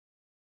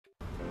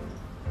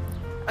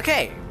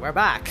Okay, we're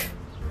back.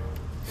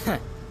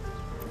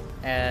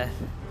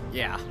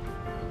 Yeah.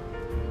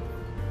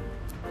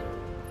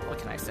 What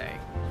can I say?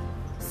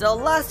 So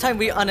last time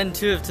we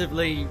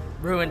unintuitively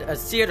ruined a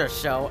theater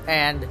show,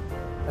 and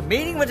a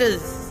meeting with a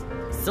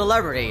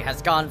celebrity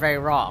has gone very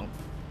wrong.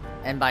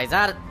 And by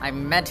that, I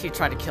meant he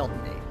tried to kill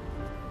me.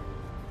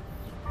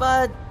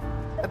 But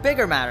a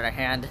bigger matter at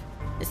hand,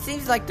 it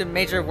seems like the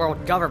major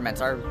world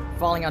governments are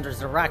falling under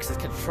Zoraxis'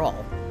 control.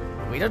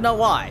 We don't know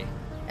why,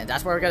 and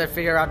that's what we're gonna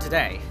figure out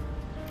today.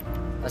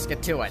 Let's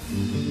get to it.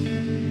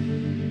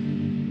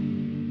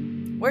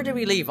 Where did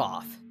we leave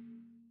off?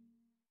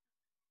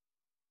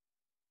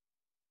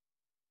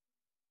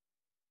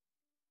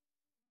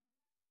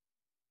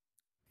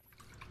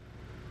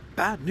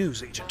 Bad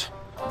news, Agent.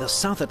 The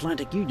South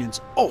Atlantic Union's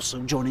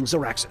also joining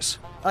Zoraxis.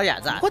 Oh yeah,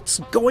 that. What's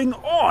going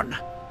on?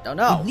 Don't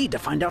know. We need to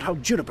find out how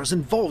Juniper's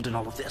involved in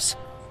all of this.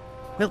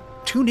 Well,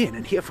 tune in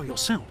and hear for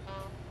yourself.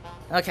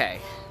 Okay,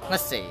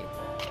 let's see.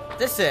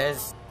 This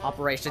is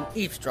Operation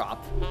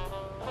Eavesdrop.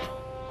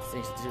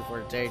 Stage 2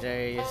 for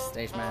JJ,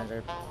 stage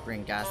manager,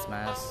 bring gas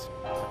mask,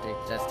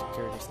 update jet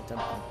security system,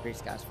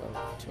 increase gas flow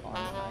to arm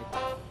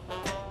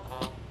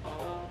light.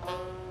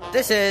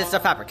 This is the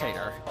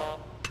fabricator.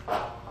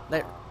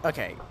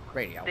 Okay,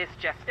 radio. This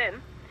just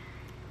in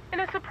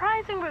a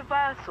surprising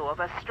reversal of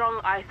a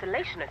strong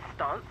isolationist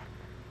stance,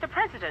 the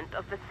president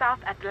of the South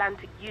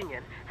Atlantic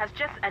Union has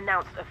just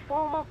announced a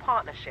formal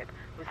partnership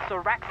with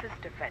Zoraxis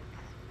Defense.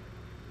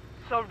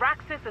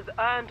 Zoraxis has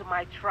earned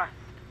my trust.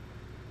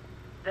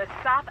 The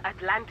South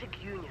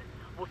Atlantic Union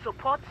will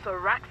support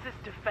Zoraxis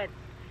Defense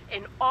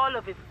in all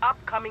of its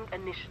upcoming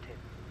initiatives.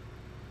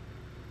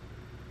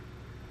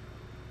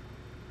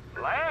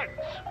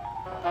 Legs!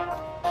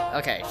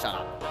 Okay, shut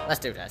up. Let's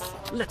do this.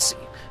 Let's see.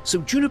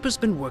 So Juniper's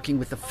been working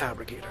with the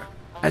fabricator.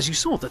 As you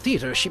saw at the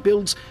theater, she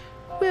builds,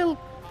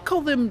 well, call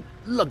them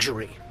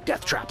luxury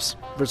death traps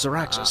for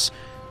Zoraxis.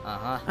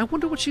 I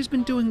wonder what she's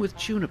been doing with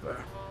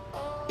Juniper.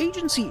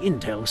 Agency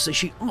intel says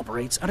she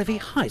operates out of a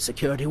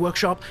high-security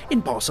workshop in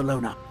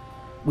Barcelona.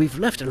 We've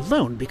left her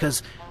alone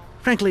because,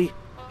 frankly,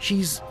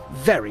 she's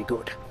very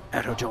good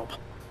at her job.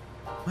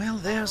 Well,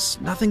 there's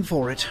nothing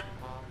for it.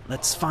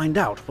 Let's find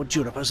out what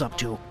Juniper's up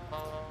to.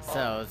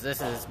 So,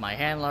 this is my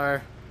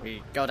handler.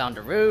 We go down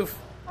the roof.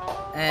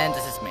 And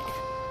this is me.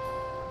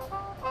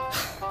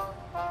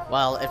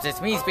 Well, if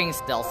this means being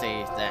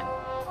stealthy, then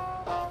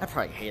I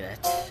probably hate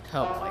it.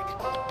 Oh boy.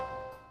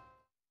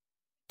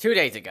 2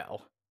 days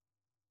ago.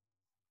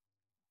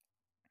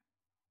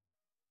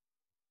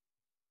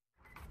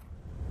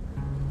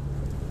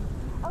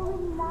 Oh,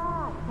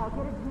 relax. I'll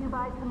get it to you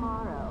by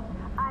tomorrow.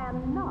 I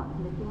am not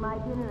missing my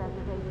dinner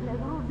reservation as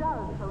who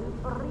does so is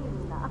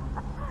Rina.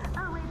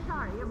 Oh, wait,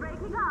 sorry, you're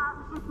breaking up.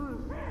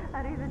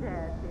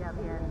 Arrivederci, a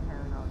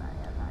bientôt, and all that,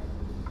 yes,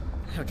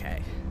 I see.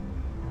 Okay.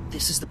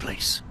 This is the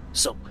place.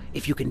 So,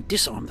 if you can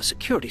disarm the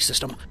security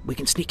system, we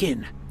can sneak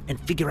in and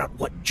figure out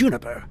what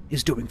Juniper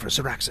is doing for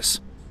Zoraxis.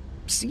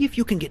 See if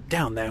you can get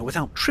down there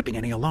without tripping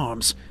any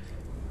alarms.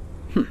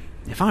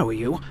 If I were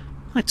you,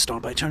 I'd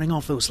start by turning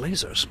off those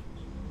lasers.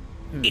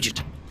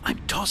 Agent, I'm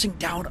tossing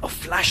down a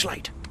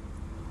flashlight.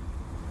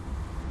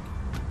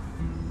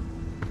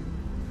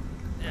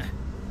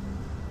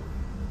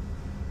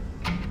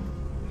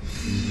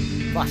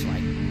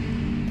 Flashlight.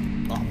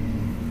 Oh.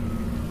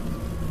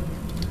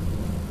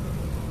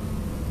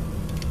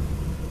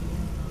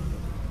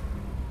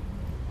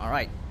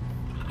 Alright.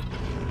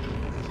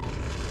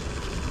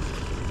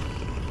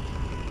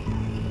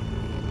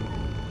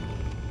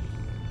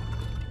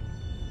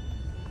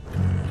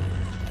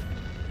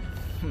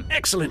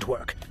 Excellent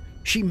work.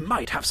 She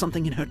might have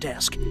something in her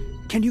desk.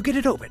 Can you get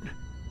it open?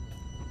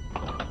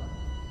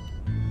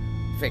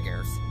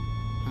 Figures.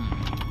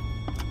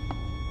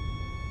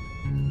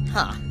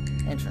 Huh.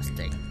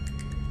 Interesting.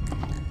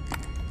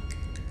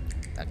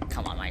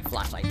 Come on, my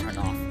flashlight turned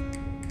off.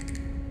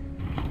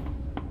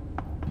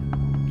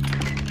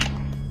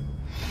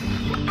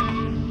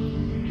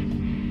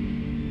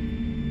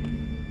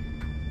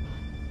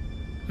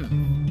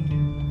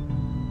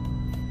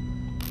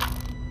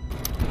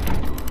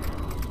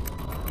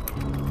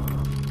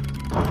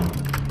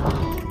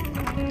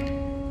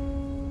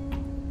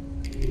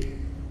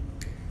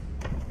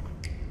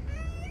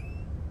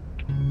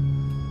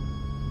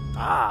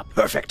 Ah,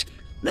 perfect.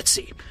 Let's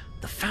see.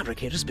 The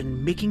fabricator's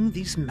been making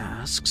these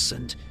masks,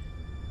 and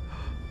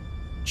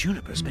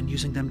Juniper's been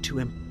using them to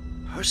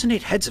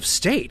impersonate heads of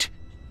state.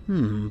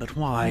 But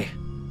why?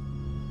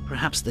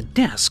 Perhaps the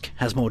desk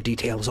has more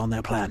details on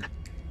their plan.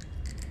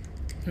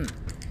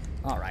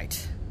 All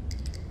right.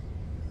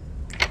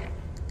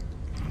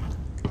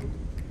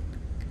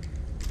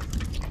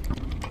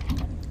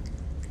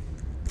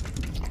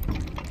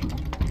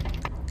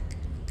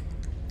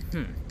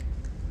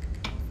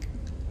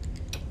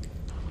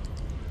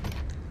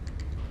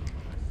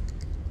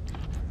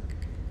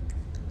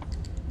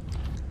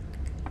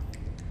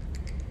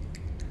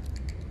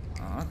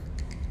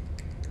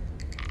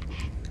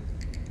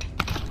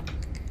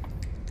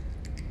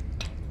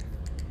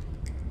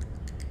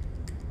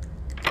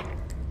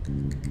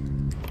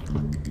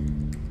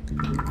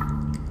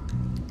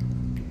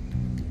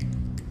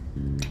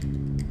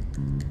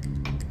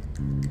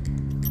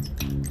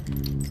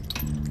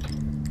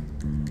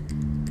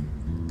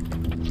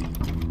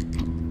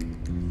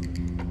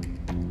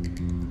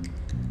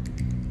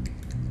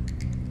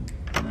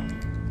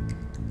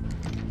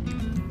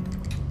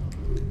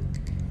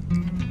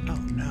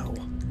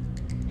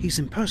 He's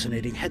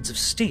impersonating heads of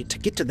state to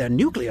get to their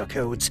nuclear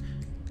codes.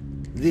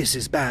 This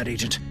is bad,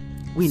 Agent.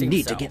 We Seems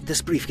need so. to get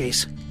this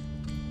briefcase.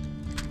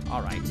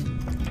 Alright.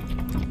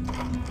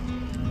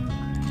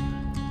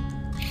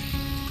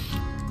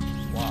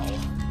 Wow.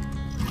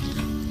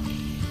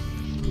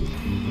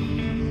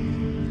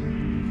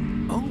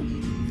 Oh,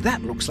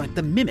 that looks like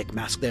the mimic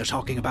mask they're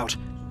talking about.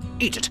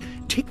 Agent,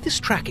 take this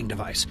tracking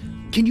device.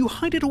 Can you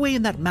hide it away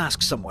in that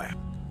mask somewhere?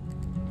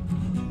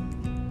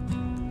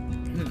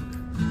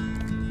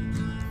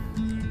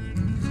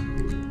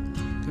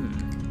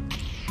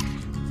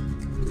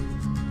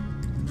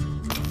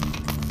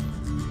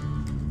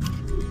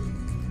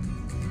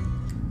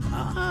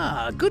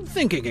 Ah, good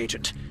thinking,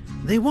 Agent.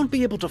 They won't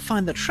be able to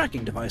find the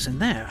tracking device in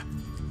there.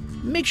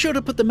 Make sure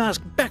to put the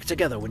mask back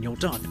together when you're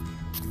done.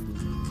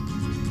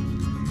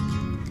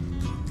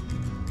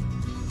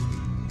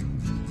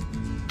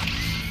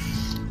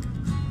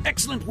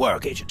 Excellent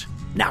work, Agent.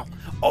 Now,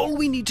 all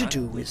we need to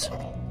do is...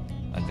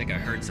 I think I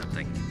heard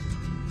something.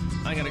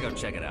 I'm gonna go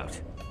check it out.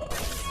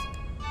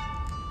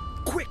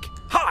 Quick,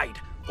 hide!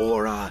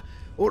 Or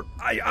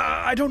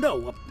I don't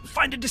know,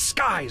 find a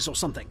disguise or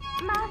something.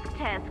 Mask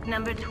test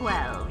number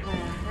 12.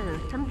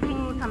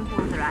 Something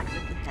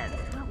Zoraxis defense.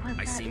 What was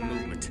I that see line?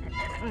 movement.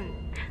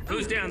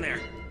 Who's down there?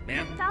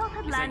 Ma'am? South Is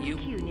that Atlantic you?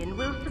 Union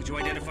will support Could you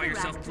identify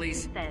yourself, Zoraxis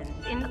please? defense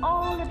in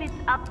all of its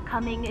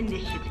upcoming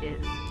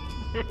initiatives.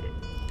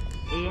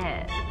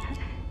 Yes,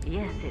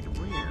 it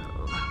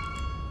will.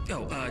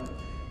 Oh,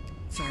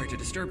 sorry to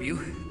disturb you.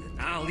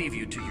 I'll leave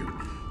you to your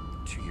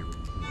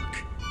work.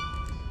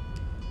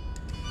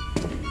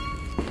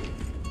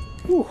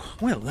 Ooh,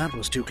 well, that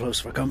was too close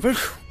for comfort.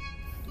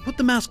 Put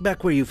the mask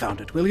back where you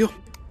found it, will you?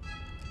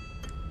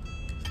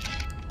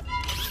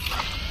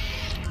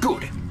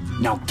 Good.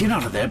 Now get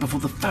out of there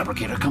before the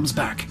fabricator comes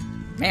back.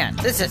 Man,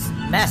 this is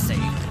messy.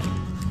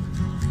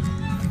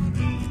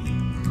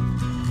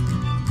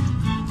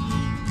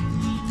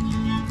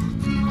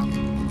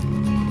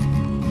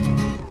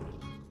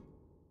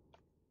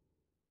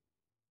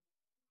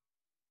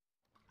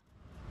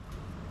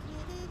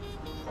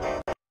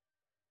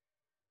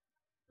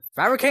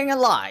 Fabricating a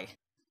lie.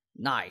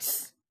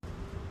 Nice.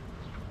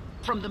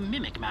 From the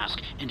mimic mask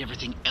and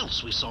everything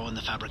else we saw in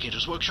the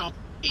fabricator's workshop,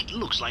 it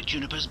looks like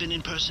Juniper's been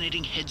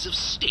impersonating heads of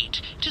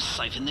state to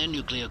siphon their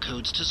nuclear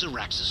codes to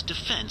Zoraxis'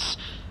 defense.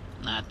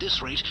 At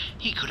this rate,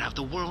 he could have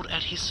the world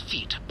at his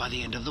feet by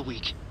the end of the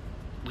week.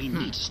 We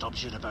need to stop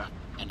Juniper,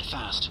 and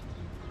fast.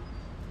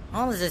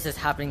 All of this is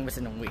happening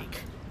within a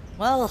week.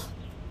 Well...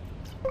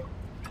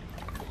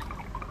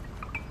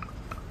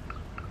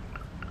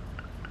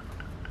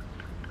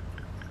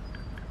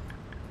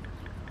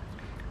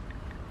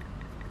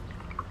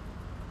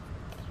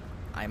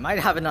 I might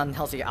have an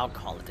unhealthy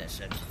alcohol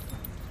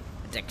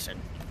addiction.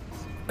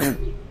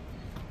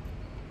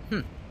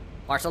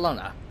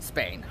 Barcelona,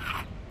 Spain.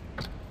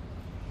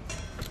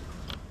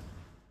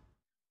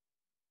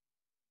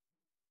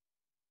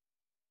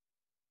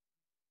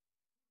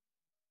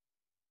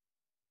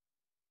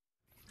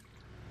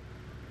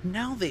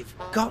 Now they've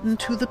gotten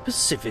to the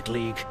Pacific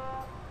League.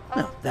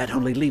 Well, that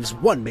only leaves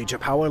one major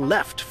power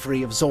left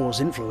free of Zor's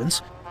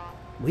influence.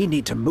 We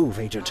need to move,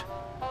 Agent.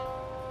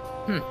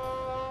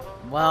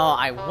 Well,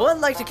 I would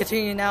like to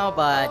continue now,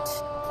 but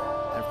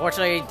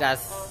unfortunately,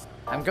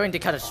 I'm going to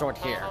cut it short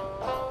here.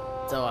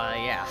 So,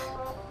 yeah.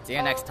 See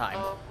you next time.